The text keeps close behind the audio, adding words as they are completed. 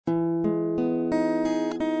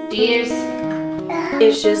Tears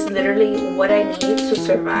is just literally what I need to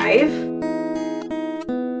survive.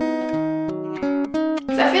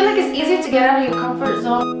 So I feel like it's easier to get out of your comfort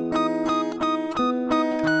zone.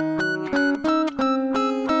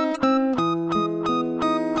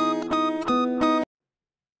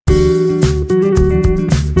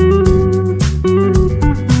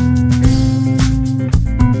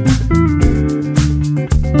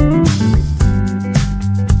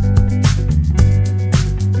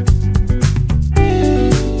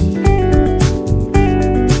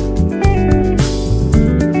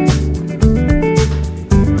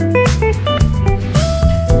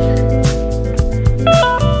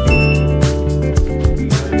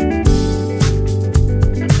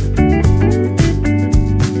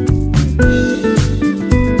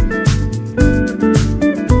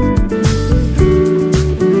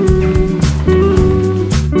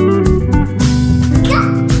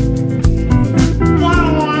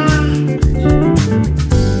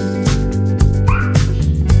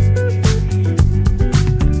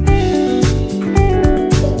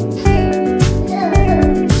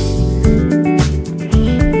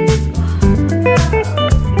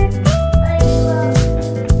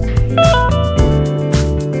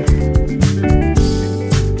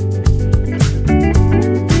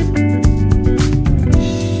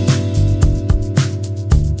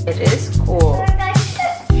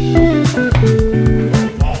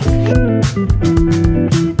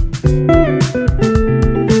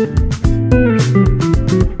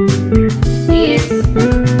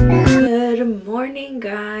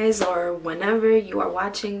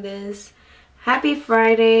 Watching this, happy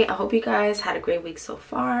Friday. I hope you guys had a great week so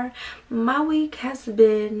far. My week has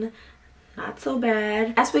been not so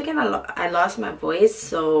bad. Last weekend I lost my voice,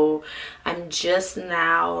 so I'm just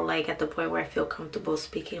now like at the point where I feel comfortable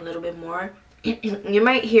speaking a little bit more. You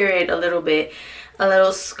might hear it a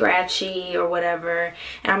little scratchy or whatever,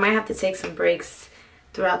 and I might have to take some breaks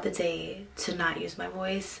throughout the day to not use my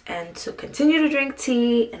voice and to continue to drink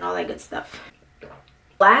tea and all that good stuff.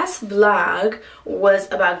 Last vlog was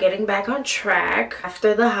about getting back on track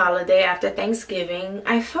after the holiday, after Thanksgiving.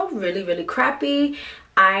 I felt really crappy.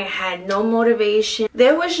 I had no motivation.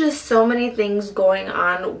 There was just so many things going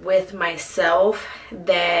on with myself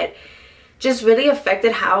that just really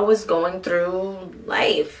affected how I was going through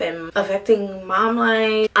life and affecting mom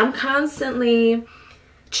life. I'm constantly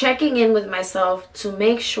checking in with myself to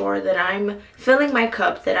make sure that I'm filling my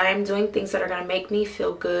cup, that I'm doing things that are going to make me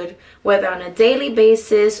feel good, whether on a daily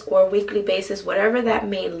basis or weekly basis, whatever that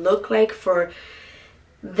may look like for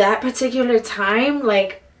that particular time.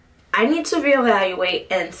 Like, I need to reevaluate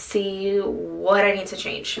and see what I need to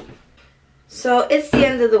change. So it's the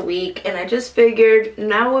end of the week, and I just figured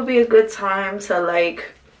now would be a good time to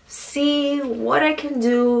like see what I can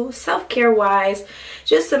do self-care wise,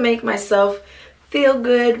 just to make myself feel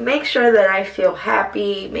good, make sure that I feel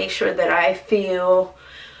happy, make sure that I feel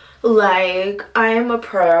like I am a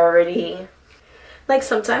priority. Like,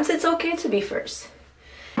 sometimes it's okay to be first.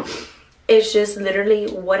 It's just literally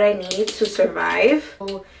what I need to survive,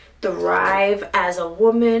 to thrive as a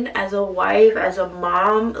woman, as a wife, as a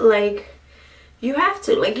mom. Like, you have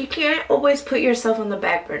to. Like, you can't always put yourself on the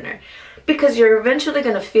back burner, because you're eventually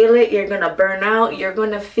going to feel it. You're going to burn out. You're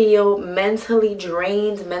going to feel mentally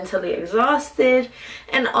drained, mentally exhausted.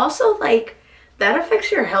 And also, like, that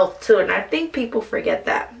affects your health too. And I think people forget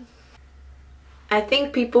that. I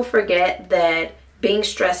think people forget that being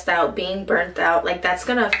stressed out, being burnt out, like, that's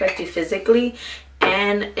going to affect you physically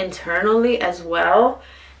and internally as well.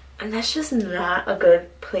 And that's just not a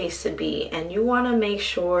good place to be. And you want to make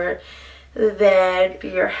sure that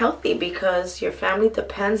you're healthy, because your family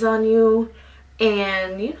depends on you,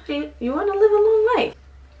 and you want to live a long life.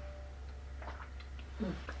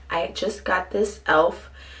 I just got this e.l.f.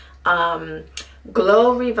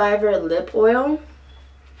 Glow Reviver lip oil.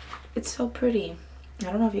 It's so pretty. I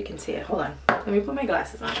don't know if you can see it. Hold on, let me put my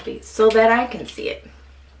glasses on, please, so that I can see it.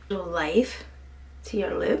 Life to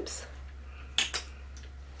your lips.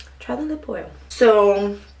 Try the lip oil.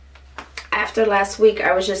 So after last week,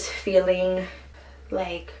 I was just feeling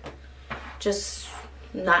like just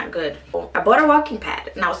not good. I bought a walking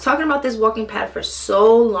pad, and I was talking about this walking pad for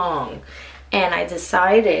so long, and I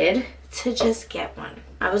decided to just get one.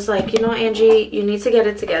 I was like, you know, Angie, you need to get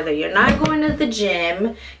it together. You're not going to the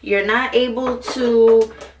gym. You're not able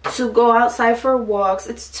to go outside for walks.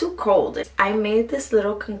 It's too cold. I made this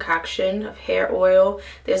little concoction of hair oil.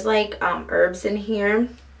 There's like herbs in here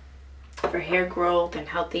for hair growth and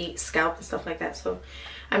healthy scalp and stuff like that. So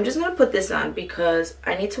I'm just gonna put this on because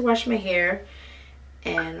I need to wash my hair,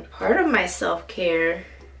 and part of my self-care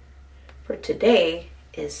for today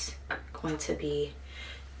is going to be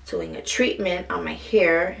doing a treatment on my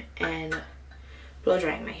hair and blow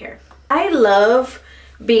drying my hair. I love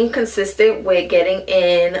being consistent with getting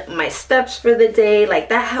in my steps for the day. Like,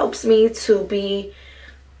 that helps me to be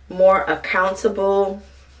more accountable.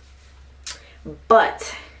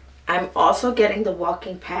 But I'm also getting the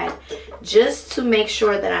walking pad just to make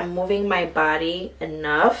sure that I'm moving my body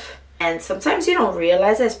enough. And sometimes you don't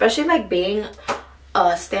realize it, especially like being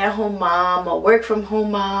a stay-at-home mom or work from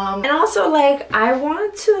home mom. And also, like, I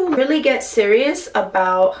want to really get serious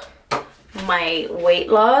about my weight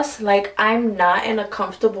loss. Like, I'm not in a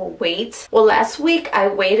comfortable weight. Well, last week I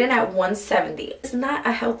weighed in at 170. It's not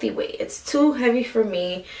a healthy weight. It's too heavy for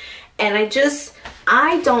me, and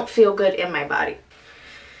I don't feel good in my body.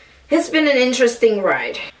 It's been an interesting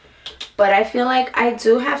ride, but I feel like I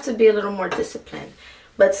do have to be a little more disciplined.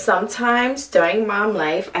 But sometimes during mom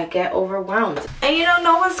life, I get overwhelmed. And you know,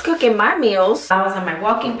 no one's cooking my meals. I was on my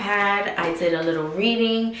walking pad. I did a little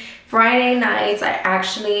reading. Friday nights, I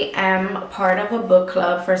actually am part of a book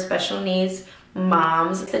club for special needs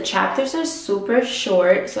moms. The chapters are super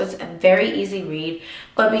short, so it's a very easy read.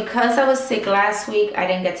 But because I was sick last week, I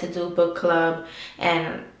didn't get to do book club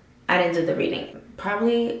and I didn't do the reading.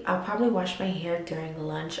 I'll probably wash my hair during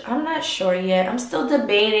lunch. I'm not sure yet. I'm still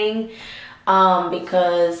debating.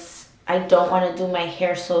 Because I don't want to do my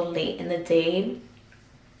hair so late in the day,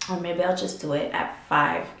 or maybe I'll just do it at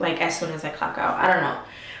 5, like as soon as I clock out. I don't know.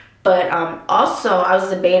 But also I was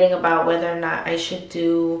debating about whether or not I should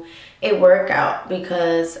do a workout,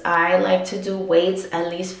 because I like to do weights at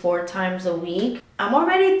least 4 times a week. I'm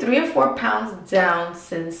already 3 or 4 pounds down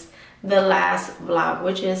since the last vlog,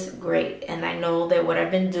 which is great, and I know that what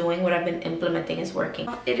I've been doing, what I've been implementing is working.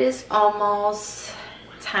 It is almost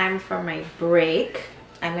time for my break.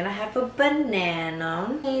 I'm gonna have a banana.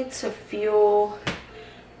 I need to fuel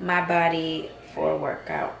my body for a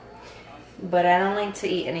workout, but I don't like to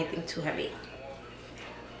eat anything too heavy.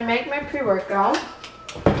 I make my pre-workout.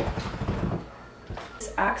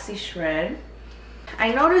 This Oxy Shred.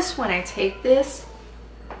 I notice when I take this,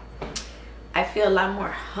 I feel a lot more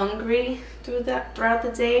hungry throughout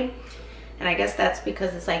the day. And I guess that's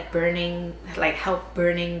because it's like burning, like help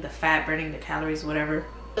burning the fat, burning the calories, whatever.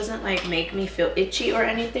 It doesn't like make me feel itchy or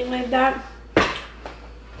anything like that.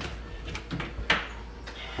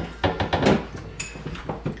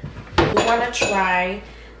 You want to try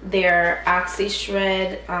their Oxy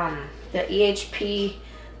Shred, the EHP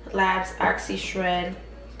Labs Oxy Shred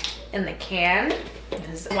in the can.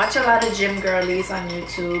 I watch a lot of gym girlies on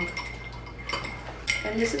YouTube,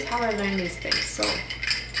 and this is how I learned these things. So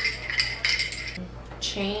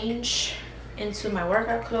change into my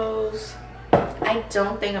workout clothes. I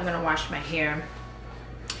don't think I'm gonna wash my hair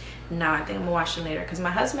now. I think I'm gonna wash it later because my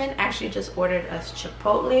husband actually just ordered us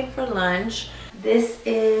Chipotle for lunch. This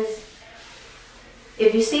is,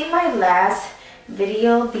 if you see my last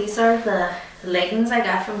video, these are the leggings I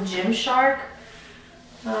got from Gymshark.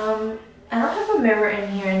 I don't have a mirror in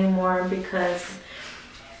here anymore because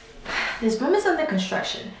this room is under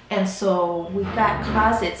construction, and so we got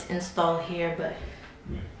closets installed here, but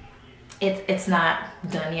it's not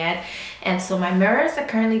done yet. And so my mirrors are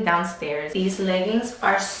currently downstairs. These leggings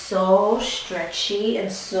are so stretchy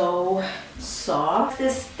and so soft.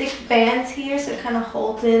 This thick band here, so it kind of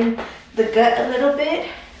holds in the gut a little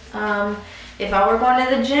bit. If I were going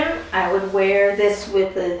to the gym, I would wear this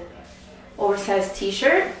with the oversized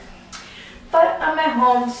t-shirt, but I'm at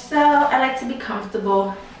home, so I like to be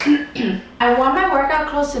comfortable. I want my workout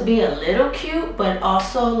clothes to be a little cute, but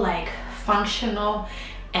also like functional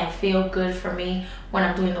and feel good for me when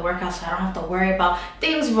I'm doing the workout, so I don't have to worry about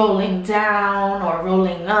things rolling down or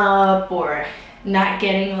rolling up or not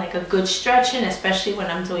getting like a good stretch in, especially when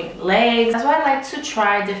I'm doing legs. That's why I like to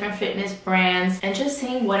try different fitness brands and just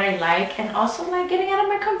seeing what I like, and also like getting out of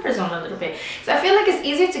my comfort zone a little bit, because I feel like it's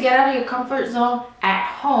easier to get out of your comfort zone at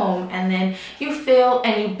home, and then you feel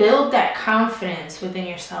and you build that confidence within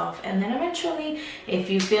yourself, and then eventually if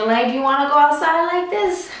you feel like you want to go outside like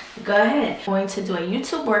this, go ahead. I'm going to do a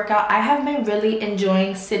YouTube workout. I have been really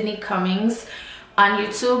enjoying Sydney Cummings on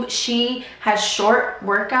YouTube. She has short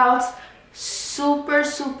workouts, super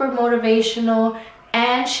motivational,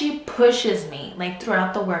 and she pushes me like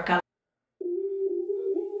throughout the workout.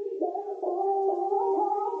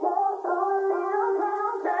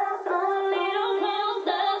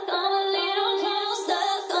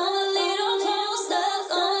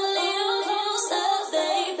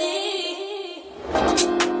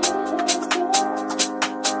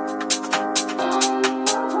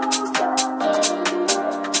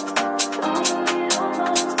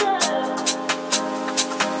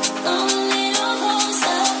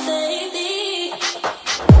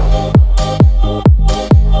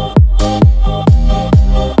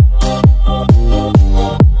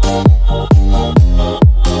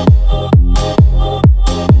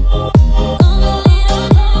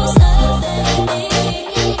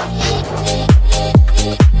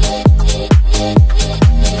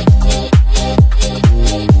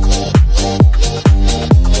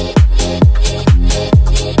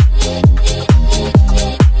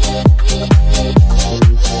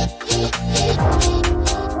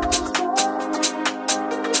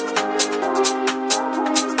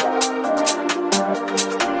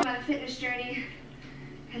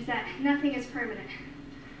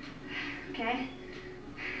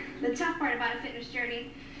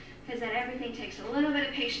 everything takes a little bit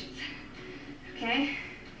of patience, okay?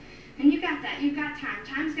 And you got that. You've got time.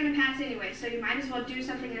 Time's gonna pass anyway, so you might as well do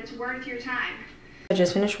something that's worth your time. I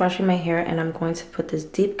just finished washing my hair and I'm going to put this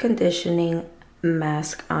deep conditioning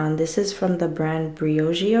mask on. This is from the brand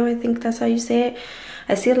Briogeo, I think that's how you say it.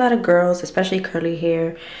 I see a lot of girls, especially curly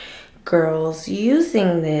hair girls,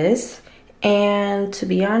 using this, and to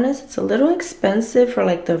be honest, it's a little expensive for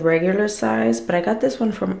like the regular size, but I got this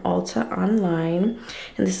one from Ulta online,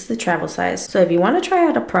 and this is the travel size. So if you want to try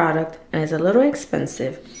out a product and it's a little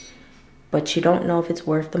expensive but you don't know if it's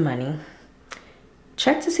worth the money,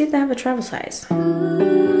 check to see if they have a travel size.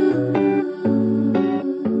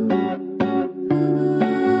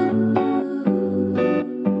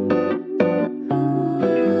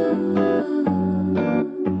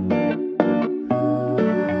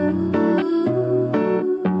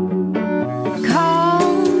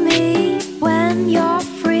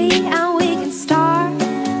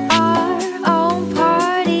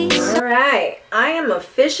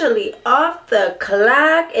 Officially off the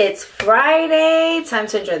clock. It's Friday, time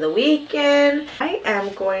to enjoy the weekend. I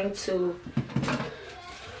am going to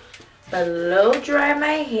blow dry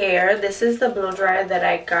my hair. This is the blow dryer that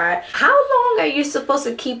I got. How long are you supposed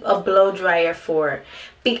to keep a blow dryer for?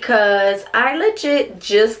 Because I legit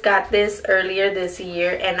just got this earlier this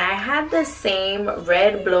year, and I had the same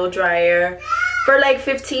red blow dryer for like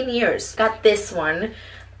 15 years. Got this one.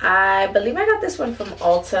 I believe I got this one from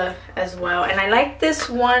Ulta as well, and I like this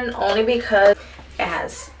one only because it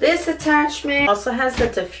has this attachment. Also has the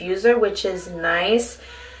diffuser, which is nice.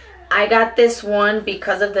 I got this one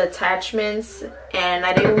because of the attachments, and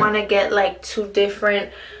I didn't want to get like two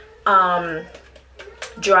different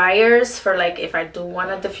dryers for like if I do want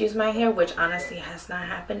to diffuse my hair, which honestly has not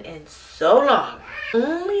happened in so long.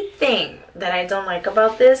 Only thing that I don't like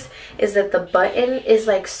about this is that the button is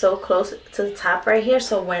like so close to the top right here,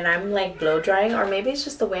 so when I'm like blow drying, or maybe it's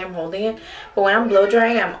just the way I'm holding it, but when I'm blow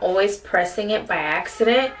drying I'm always pressing it by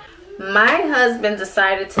accident. My husband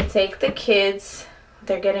decided to take the kids,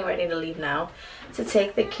 they're getting ready to leave now, to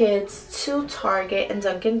take the kids to Target and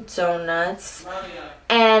Dunkin' Donuts.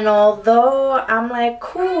 And although I'm like,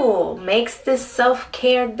 cool, makes this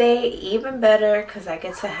self-care day even better because I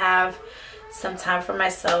get to have some time for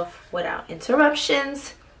myself without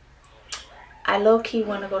interruptions, I low-key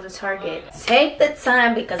want to go to Target. Take the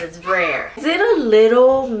time because it's rare. I did a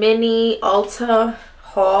little mini Ulta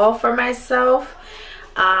haul for myself.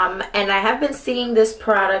 And I have been seeing this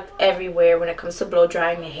product everywhere when it comes to blow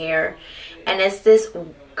drying hair, and it's this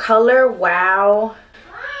Color Wow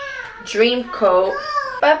Dream Coat.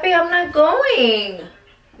 Papi, I'm not going.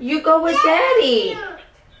 You go with Daddy.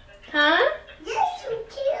 Huh? Yes, you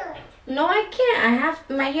can. No, I can't. I have,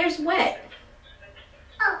 my hair's wet.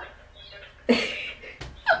 Oh. I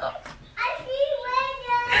see you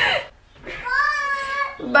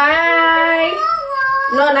later. Bye.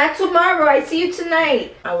 No, not tomorrow. I see you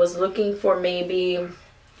tonight. I was looking for maybe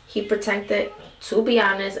heat protectant. To be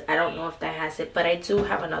honest, I don't know if that has it, but I do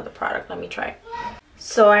have another product. Let me try.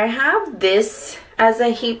 So I have this as a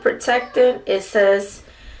heat protectant. It says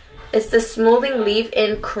it's the Smoothing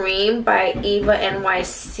Leave-In Cream by Eva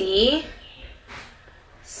NYC.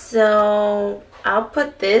 So I'll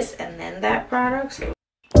put this and then that product. So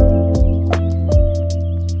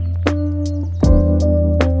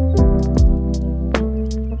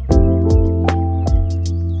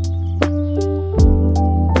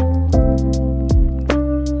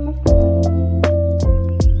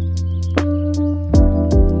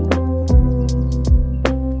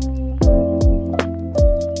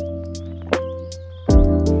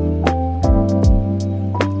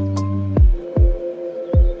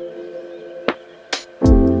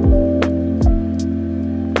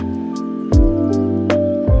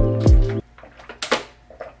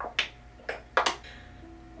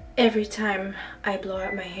every time I blow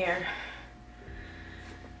out my hair,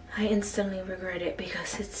 I instantly regret it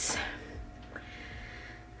because it's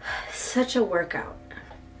such a workout.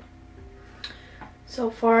 So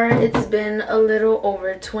far, it's been a little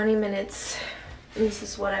over 20 minutes. This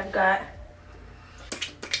is what I've got.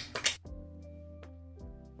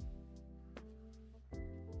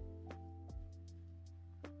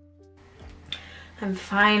 I'm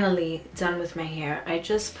finally done with my hair. I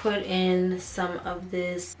just put in some of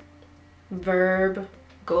this Verb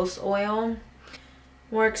Ghost Oil.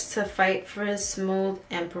 Works to fight for a smooth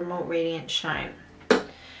and promote radiant shine.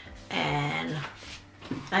 And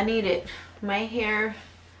I need it. My hair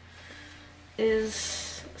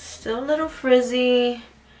is still a little frizzy,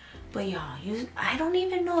 but y'all, I don't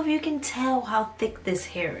even know if you can tell how thick this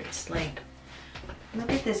hair is. Like, look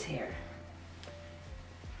at this hair.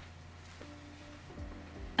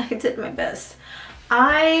 I did my best.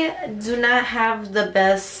 I do not have the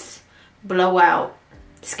best blowout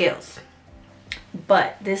skills,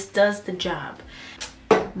 but this does the job.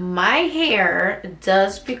 My hair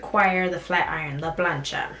does require the flat iron, the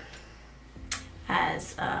plancha,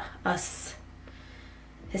 as us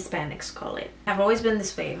Hispanics call it. I've always been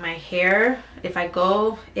this way. My hair, if I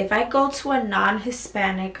go to a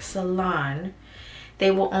non-Hispanic salon,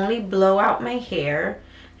 they will only blow out my hair,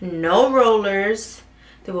 no rollers.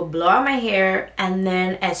 They will blow out my hair, and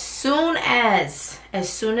then as soon as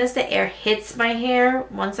the air hits my hair,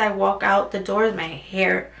 once I walk out the door, my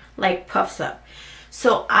hair like puffs up.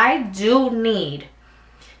 So I do need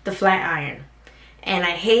the flat iron, and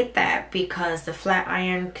I hate that because the flat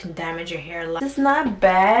iron can damage your hair a lot. It's not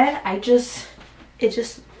bad. It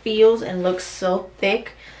just feels and looks so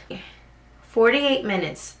thick. 48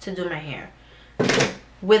 minutes to do my hair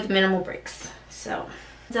with minimal breaks. So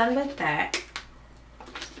done with that.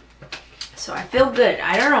 So I feel good.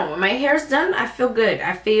 I don't know, when my hair's done, I feel good.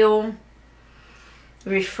 I feel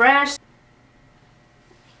refreshed.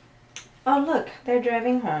 Oh look, they're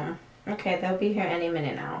driving home. Okay, they'll be here any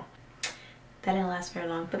minute now. That didn't last very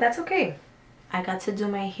long, but that's okay. I got to do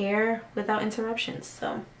my hair without interruptions,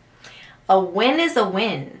 so a win is a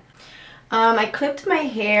win. I clipped my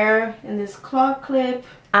hair in this claw clip.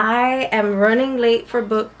 I am running late for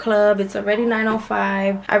book club. It's already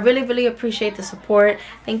 9:05. I really appreciate the support.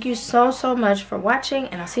 Thank you so much for watching,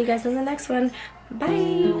 and I'll see you guys in the next one.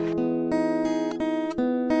 Bye.